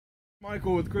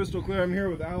Michael with Crystal Clear. I'm here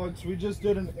with Alex. We just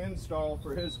did an install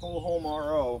for his whole home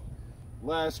RO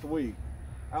last week.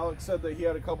 Alex said that he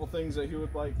had a couple things that he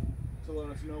would like to let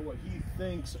us know what he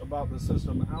thinks about the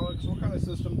system. Alex, what kind of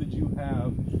system did you have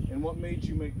and what made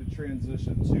you make the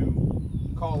transition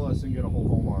to call us and get a whole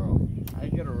home RO?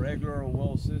 I got a regular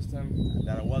well system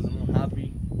that I wasn't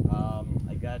happy.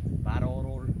 I got bad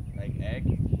odor, like egg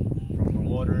from the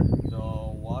water. The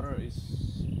water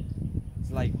is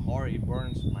like hard. It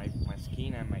burns my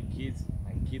skin and my kids'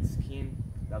 skin.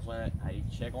 That's why I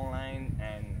check online,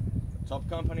 and the top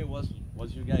company was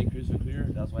you guys, Crystal Clear.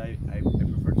 That's why I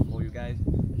prefer to call you guys.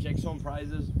 Check some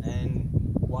prices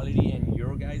and quality, and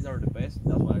your guys are the best.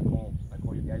 That's why I call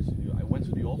you guys. I went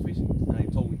to the office and I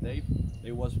talked with Dave.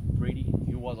 It was pretty.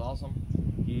 He was awesome.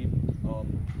 He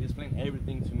explained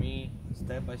everything to me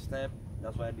step by step.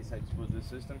 That's why I decided to put this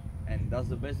system, and that's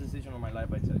the best decision of my life,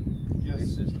 I tell you. Yes,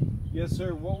 this system. Yes,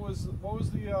 sir. What was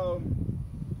the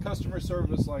customer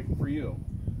service like for you?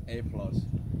 A+.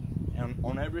 And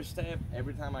on every step,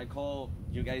 every time I call,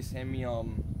 you guys send me a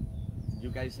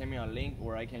link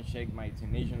where I can check my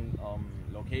technician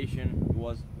location. It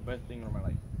was the best thing of my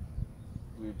life.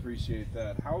 We appreciate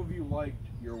that. How have you liked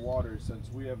your water since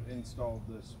we have installed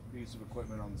this piece of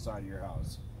equipment on the side of your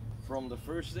house? From the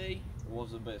first day, it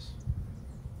was the best.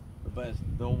 The best.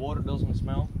 The water doesn't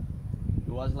smell.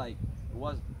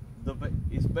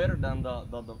 It's better than the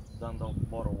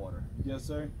bottled water. Yes,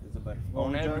 sir. It's the better. Well,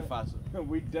 on every facet.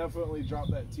 We definitely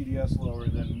dropped that TDS lower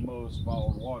than most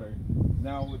bottled water.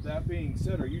 Now, with that being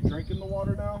said, are you drinking the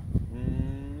water now?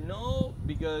 No,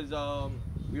 because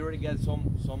we already got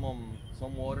some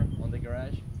water on the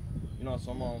garage. You know,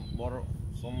 some water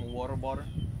bottle.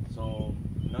 So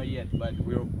not yet, but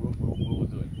we will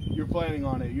do it. You're planning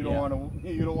on it. You don't want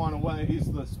to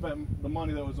waste the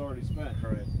money that was already spent.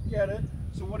 Correct. Get it.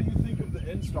 So what do you think of the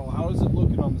install? How is it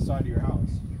looking on the side of your house?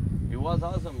 It was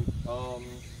awesome.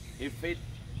 It fit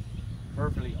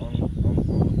perfectly on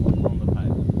the pipe.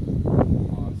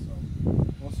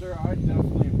 Awesome. Well, sir, I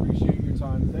definitely appreciate your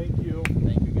time. Thank you.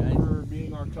 Thank you, guys, for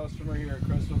being our customer here at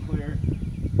Crystal Clear.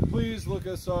 Please look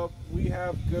us up. We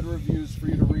have good reviews for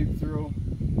you to read through.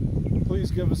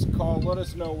 Please give us a call. Let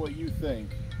us know what you think.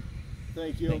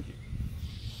 Thank you. Thank you.